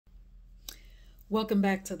Welcome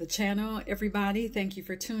back to the channel, everybody. Thank you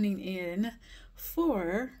for tuning in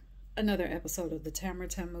for another episode of the Tamara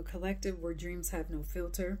Tamu Collective, where dreams have no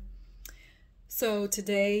filter. So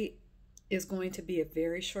today is going to be a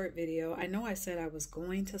very short video. I know I said I was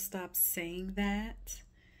going to stop saying that,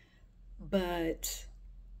 but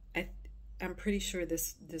I'm pretty sure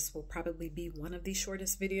this will probably be one of the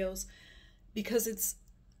shortest videos because it's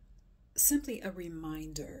simply a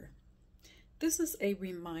reminder. This is a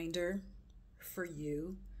reminder for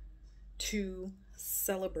you to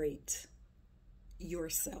celebrate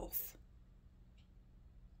yourself.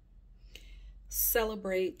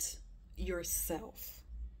 Celebrate yourself.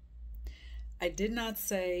 I did not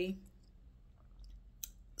say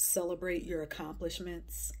celebrate your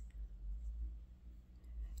accomplishments.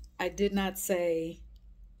 I did not say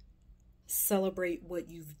celebrate what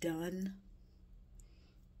you've done,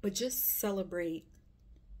 but just celebrate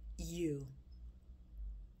you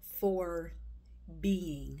for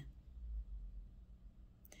being.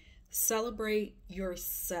 Celebrate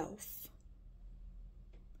yourself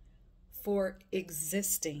for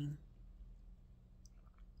existing.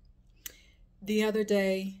 The other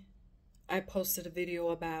day, I posted a video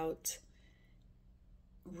about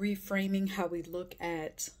reframing how we look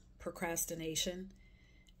at procrastination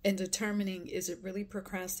and determining, is it really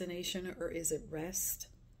procrastination or is it rest?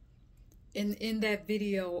 And in that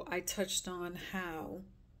video, I touched on how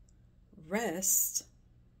rest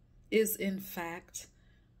is in fact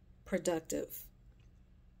productive.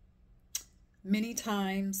 Many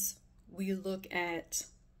times we look at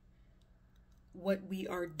what we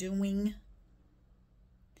are doing,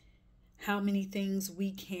 how many things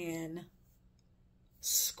we can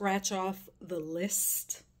scratch off the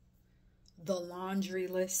list, the laundry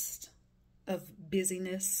list of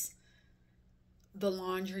busyness, the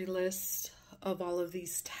laundry list of all of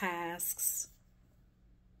these tasks,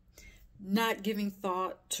 not giving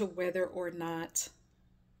thought to whether or not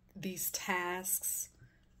these tasks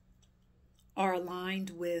are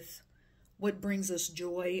aligned with what brings us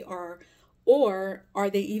joy, or are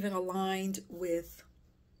they even aligned with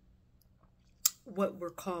what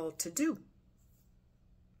we're called to do.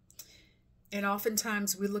 And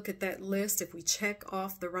oftentimes we look at that list, if we check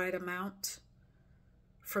off the right amount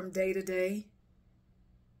from day to day,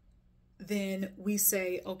 then we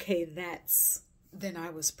say, okay, then I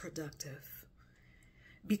was productive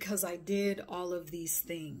because I did all of these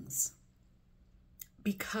things,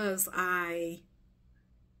 because I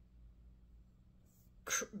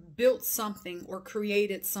built something or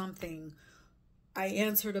created something. I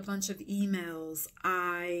answered a bunch of emails.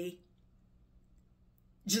 I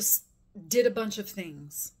just did a bunch of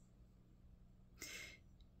things.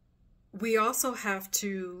 We also have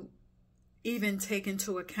to even take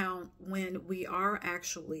into account when we are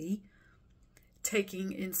actually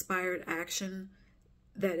taking inspired action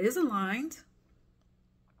that is aligned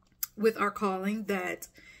with our calling, that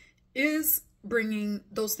is bringing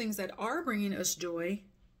those things that are bringing us joy.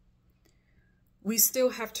 We still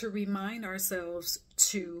have to remind ourselves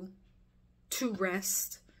to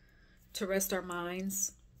rest our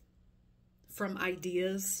minds from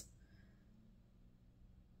ideas,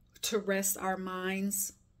 to rest our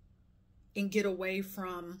minds and get away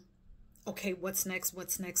from, okay, what's next,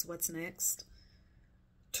 what's next, what's next?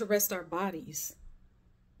 To rest our bodies,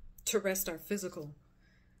 to rest our physical.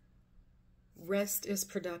 Rest is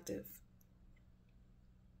productive.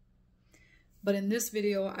 But in this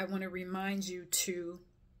video, I want to remind you to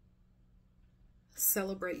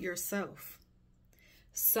celebrate yourself.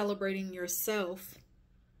 Celebrating yourself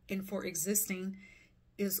and for existing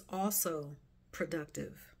is also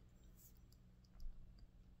productive.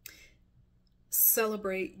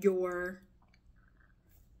 Celebrate your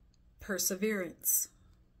perseverance.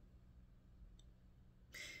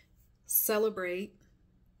 Celebrate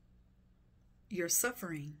your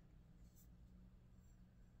suffering.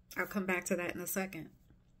 I'll come back to that in a second.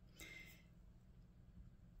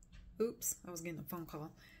 Oops, I was getting a phone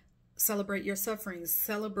call. Celebrate your suffering.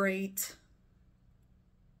 Celebrate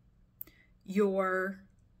your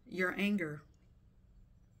anger.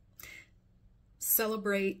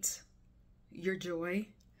 Celebrate your joy.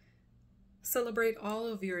 Celebrate all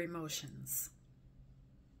of your emotions.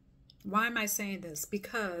 Why am I saying this?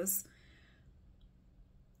 Because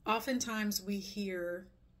oftentimes we hear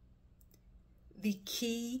the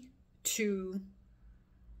key to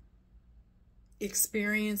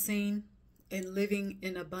experiencing and living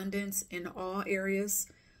in abundance in all areas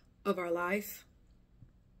of our life.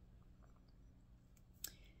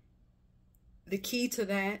 The key to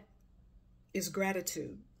that is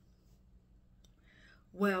gratitude.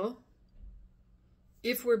 Well,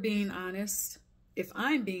 if we're being honest, if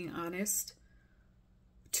I'm being honest,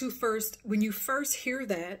 when you first hear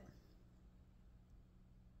that,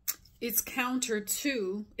 it's counter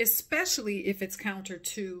to, especially if it's counter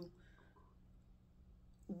to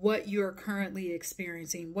what you're currently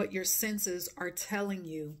experiencing, what your senses are telling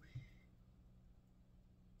you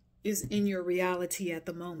is in your reality at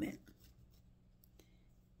the moment.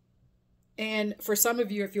 And for some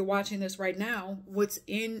of you, if you're watching this right now, what's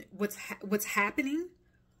happening,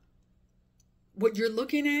 what you're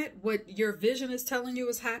looking at, what your vision is telling you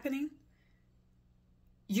is happening,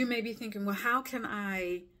 you may be thinking, well, how can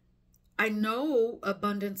I know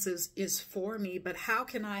abundance is for me, but how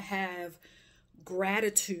can I have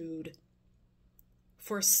gratitude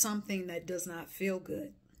for something that does not feel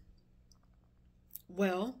good?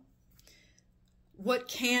 Well, what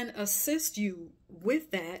can assist you with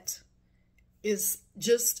that is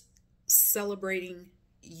just celebrating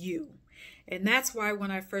you. And that's why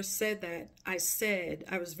when I first said that,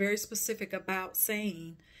 I was very specific about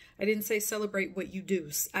saying, I didn't say celebrate what you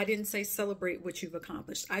do. I didn't say celebrate what you've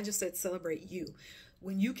accomplished. I just said celebrate you.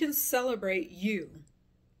 When you can celebrate you,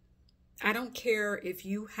 I don't care if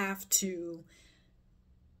you have to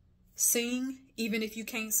sing, even if you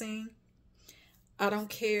can't sing. I don't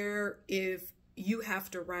care if you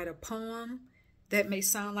have to write a poem that may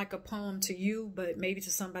sound like a poem to you, but maybe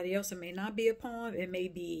to somebody else it may not be a poem. It may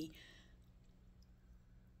be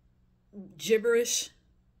gibberish,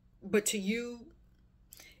 but to you,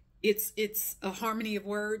 it's a harmony of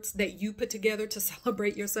words that you put together to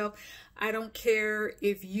celebrate yourself. I don't care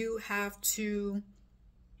if you have to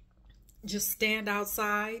just stand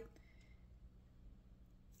outside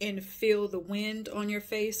and feel the wind on your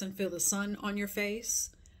face and feel the sun on your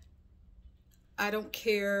face. I don't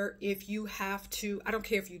care if you I don't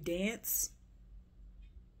care if you dance.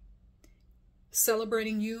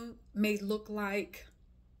 Celebrating you may look like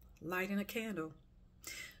lighting a candle.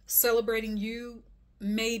 Celebrating you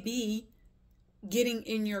may be getting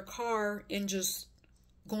in your car and just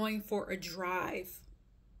going for a drive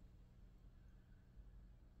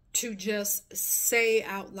to just say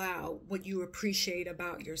out loud what you appreciate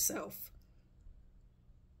about yourself.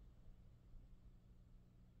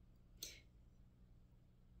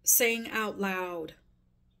 Saying out loud,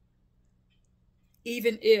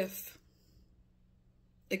 even if,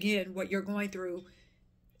 again, what you're going through,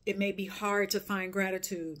 it may be hard to find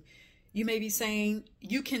gratitude. You may be saying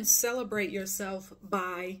you can celebrate yourself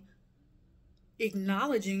by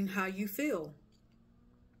acknowledging how you feel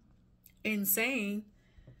and saying,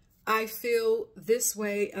 I feel this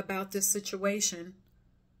way about this situation,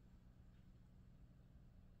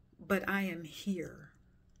 but I am here.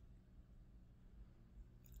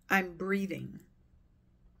 I'm breathing.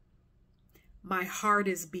 My heart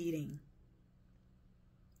is beating.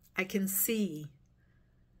 I can see.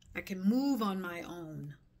 I can move on my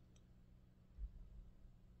own.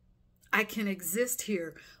 I can exist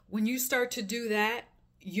here. When you start to do that,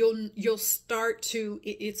 you'll start to,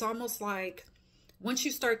 it's almost like once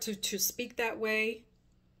you start to speak that way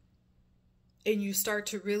and you start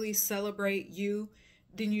to really celebrate you,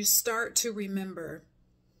 then you start to remember,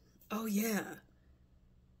 oh yeah,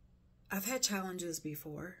 I've had challenges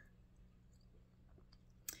before.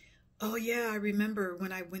 Oh yeah, I remember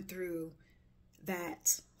when I went through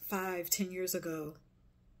that 5-10 years ago.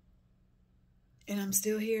 And I'm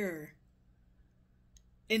still here.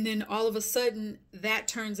 And then all of a sudden that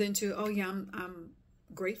turns into, oh yeah, I'm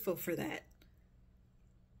grateful for that.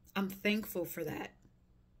 I'm thankful for that.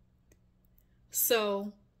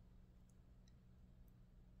 So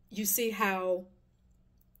you see how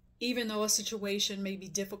even though a situation may be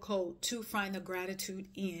difficult to find the gratitude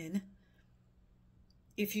in,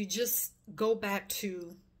 if you just go back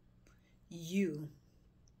to you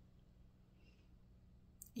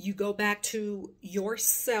go back to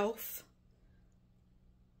yourself,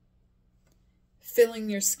 feeling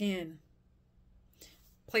your skin,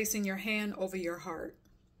 placing your hand over your heart,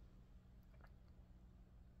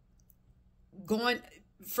 going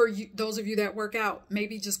for you, those of you that work out,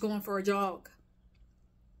 maybe just going for a jog.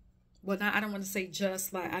 Well, I don't want to say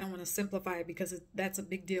just like, I don't want to simplify it because that's a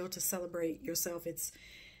big deal to celebrate yourself. It's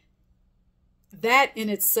that in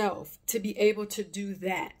itself, to be able to do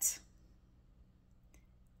that.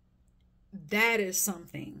 That is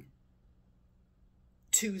something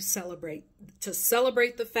to celebrate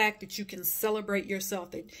the fact that you can celebrate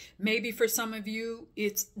yourself. That maybe for some of you,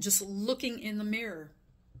 it's just looking in the mirror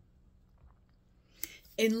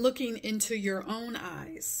and looking into your own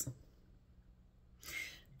eyes,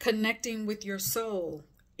 connecting with your soul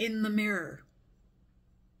in the mirror.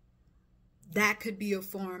 That could be a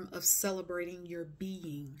form of celebrating your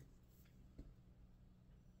being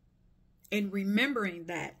and remembering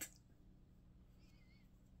that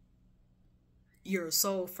your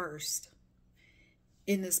soul first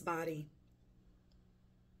in this body.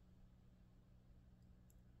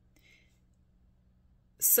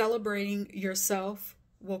 Celebrating yourself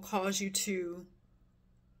will cause you to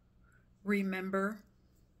remember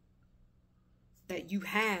that you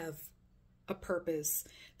have a purpose,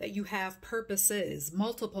 that you have purposes,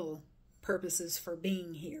 multiple purposes for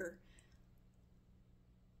being here,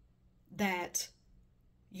 that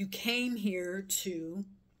you came here to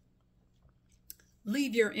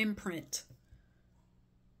leave your imprint,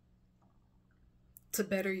 to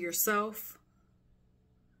better yourself,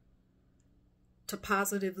 to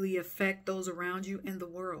positively affect those around you and the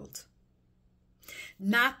world.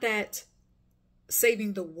 Not that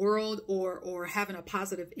saving the world or having a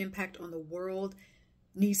positive impact on the world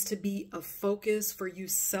needs to be a focus for you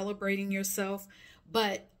celebrating yourself,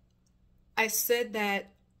 but I said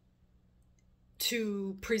that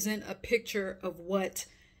to present a picture of what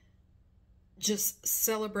just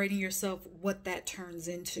celebrating yourself, what that turns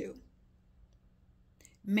into.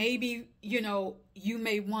 Maybe, you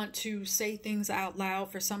may want to say things out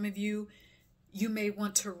loud. For some of you, you may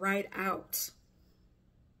want to write out.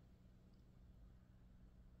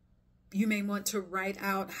 You may want to write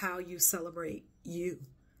out how you celebrate you.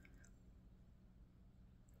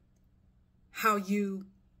 How you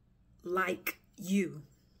like you.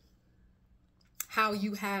 How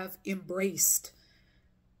you have embraced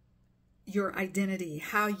your identity.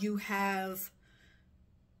 How you have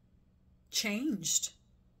changed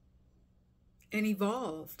and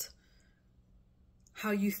evolved.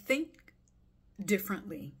 How you think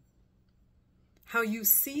differently. How you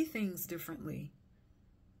see things differently.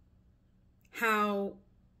 How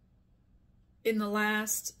in the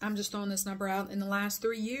last, I'm just throwing this number out, in the last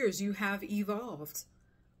 3 years, you have evolved.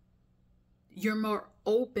 You're more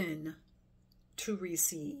open to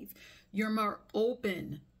receive. You're more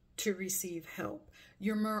open to receive help.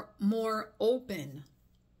 You're more open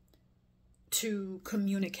to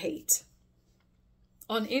communicate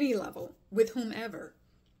on any level with whomever.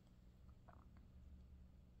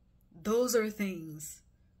 Those are things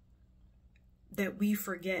that we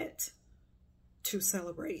forget to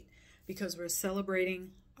celebrate because we're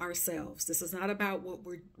celebrating ourselves. This is not about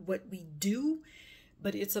what we do,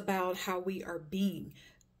 but it's about how we are being.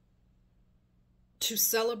 To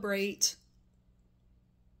celebrate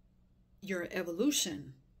your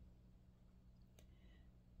evolution,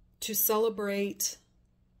 to celebrate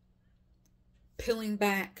peeling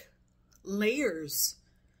back layers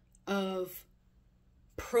of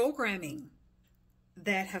programming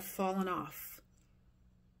that have fallen off.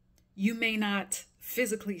 You may not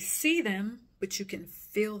physically see them, but you can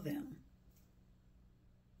feel them.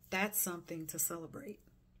 That's something to celebrate.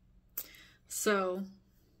 So,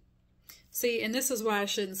 see, and this is why I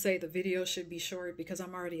shouldn't say the video should be short, because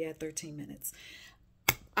I'm already at 13 minutes.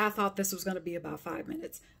 I thought this was going to be about 5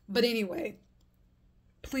 minutes. But anyway,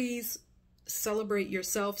 please celebrate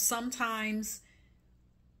yourself. Sometimes,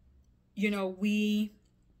 we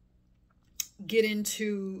get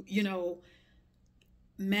into,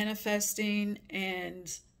 manifesting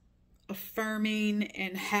and affirming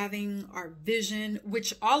and having our vision,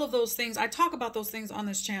 which all of those things, I talk about those things on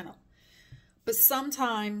this channel. But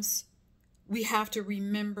sometimes we have to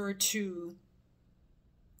remember to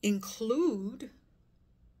include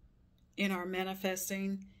in our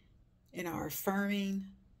manifesting, in our affirming,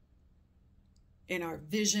 in our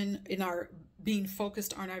vision, in our being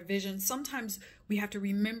focused on our vision. Sometimes we have to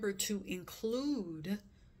remember to include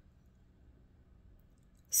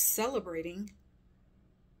celebrating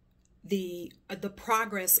the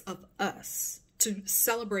progress of us, to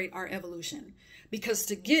celebrate our evolution. Because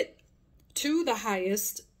to get to the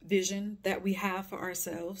highest vision that we have for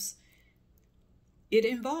ourselves, it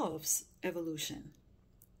involves evolution.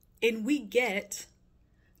 And we get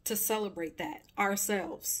to celebrate that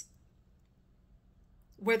ourselves.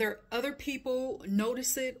 Whether other people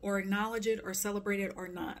notice it or acknowledge it or celebrate it or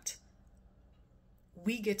not,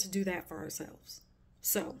 we get to do that for ourselves.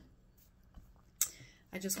 So,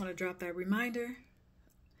 I just want to drop that reminder.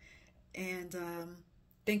 And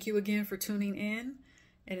thank you again for tuning in.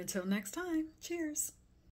 And until next time, cheers.